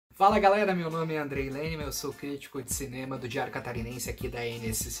Fala galera, meu nome é Andrey Lehnemann, eu sou crítico de cinema do Diário Catarinense aqui da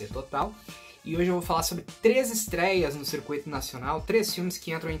NSC Total. E hoje eu vou falar sobre 3 estreias no circuito nacional, 3 filmes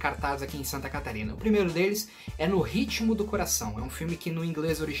que entram em cartaz aqui em Santa Catarina. O primeiro deles é No Ritmo do Coração, é um filme que no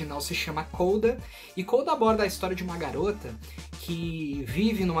inglês original se chama Coda, e Coda aborda a história de uma garota que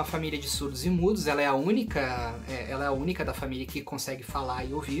vive numa família de surdos e mudos. Ela é a única da família que consegue falar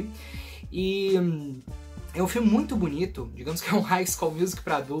e ouvir. E é um filme muito bonito, digamos que é um high school music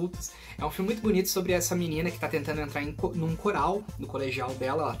para adultos. É um filme muito bonito sobre essa menina que tá tentando entrar num coral no colegial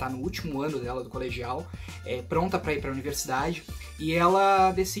dela. Ela tá no último ano dela do colegial, pronta para ir para a universidade, e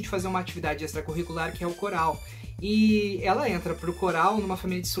ela decide fazer uma atividade extracurricular que é o coral. E ela entra pro coral numa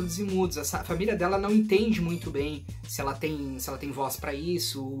família de surdos e mudos. A família dela não entende muito bem se ela tem voz para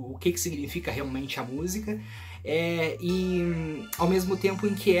isso, o que significa realmente a música. E ao mesmo tempo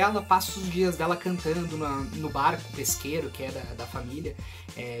em que ela passa os dias dela cantando no barco pesqueiro que é da família,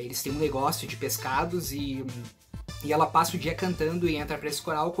 eles têm um negócio de pescados e ela passa o dia cantando e entra pra esse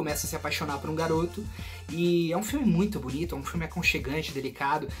coral, começa a se apaixonar por um garoto. E é um filme muito bonito, é um filme aconchegante,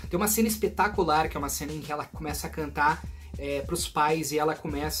 delicado. Tem uma cena espetacular, que é uma cena em que ela começa a cantar pros pais e ela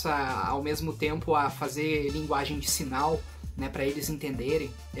começa ao mesmo tempo a fazer linguagem de sinal, né, para eles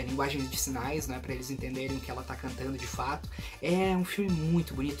entenderem, linguagem de sinais, né, para eles entenderem o que ela tá cantando de fato. É um filme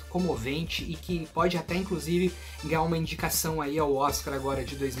muito bonito, comovente e que pode até inclusive ganhar uma indicação aí ao Oscar agora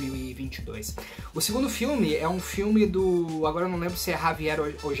de 2022. O segundo filme é um filme agora eu não lembro se é Javier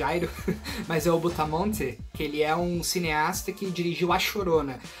ou Jairo, mas é o Butamonte, que ele é um cineasta que dirigiu A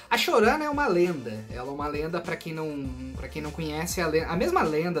Chorona. A Chorona é uma lenda, ela é uma lenda para quem não conhece, a mesma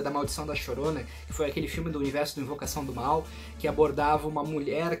lenda da Maldição da Chorona, que foi aquele filme do universo do Invocação do Mal, que abordava uma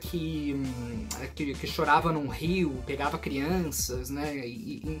mulher que chorava num rio, pegava crianças, né,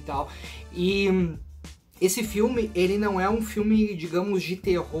 e tal. E esse filme, ele não é um filme, digamos, de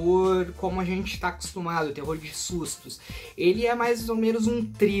terror como a gente está acostumado, terror de sustos. Ele é mais ou menos um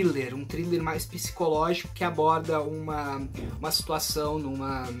thriller mais psicológico que aborda uma situação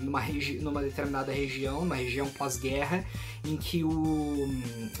numa determinada região, uma região pós-guerra, em que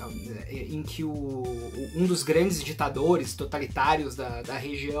um dos grandes ditadores totalitários da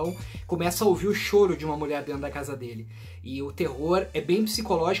região começa a ouvir o choro de uma mulher dentro da casa dele. E o terror é bem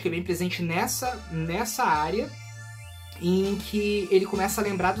psicológico, é bem presente nessa área, em que ele começa a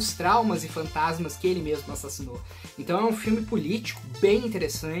lembrar dos traumas e fantasmas que ele mesmo assassinou. Então é um filme político bem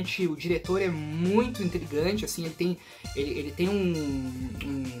interessante, o diretor é muito intrigante, assim, ele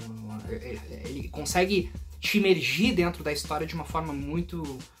consegue te imergir dentro da história de uma forma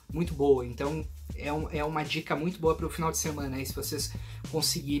muito, muito boa. Então é uma dica muito boa para o final de semana aí, se vocês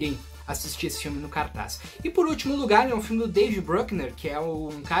conseguirem assistir esse filme no cartaz. E por último lugar, é um filme do David Bruckner, que é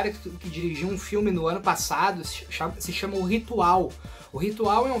um cara que dirigiu um filme no ano passado, se chama O Ritual. O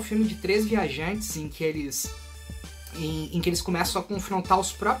Ritual é um filme de 3 viajantes em que eles começam a confrontar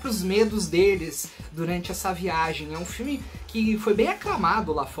os próprios medos deles durante essa viagem. É um filme que foi bem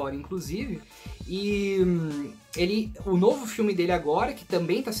aclamado lá fora, inclusive. E o novo filme dele agora, que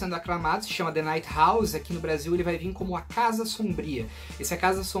também está sendo aclamado, se chama The Night House. Aqui no Brasil ele vai vir como A Casa Sombria. Esse A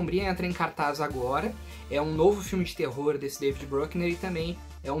Casa Sombria entra em cartaz agora. É um novo filme de terror desse David Bruckner e também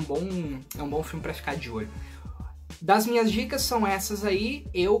é um bom filme para ficar de olho. Das minhas dicas são essas aí.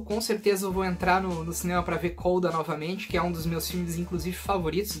 Eu com certeza vou entrar no cinema para ver Coda novamente, que é um dos meus filmes inclusive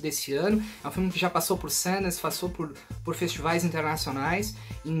favoritos desse ano. É um filme que já passou por Sundance, passou por festivais internacionais.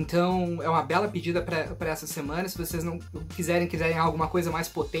 Então é uma bela pedida para essa semana. Se vocês não quiserem alguma coisa mais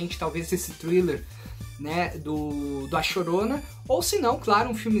potente, talvez esse thriller, né, do A Chorona, ou se não,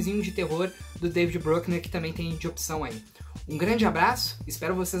 claro, um filmezinho de terror do David Bruckner, que também tem de opção aí. Um grande abraço,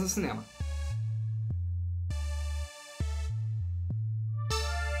 espero vocês no cinema.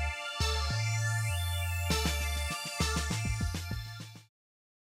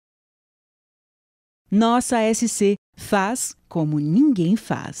 Nossa SC faz como ninguém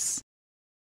faz.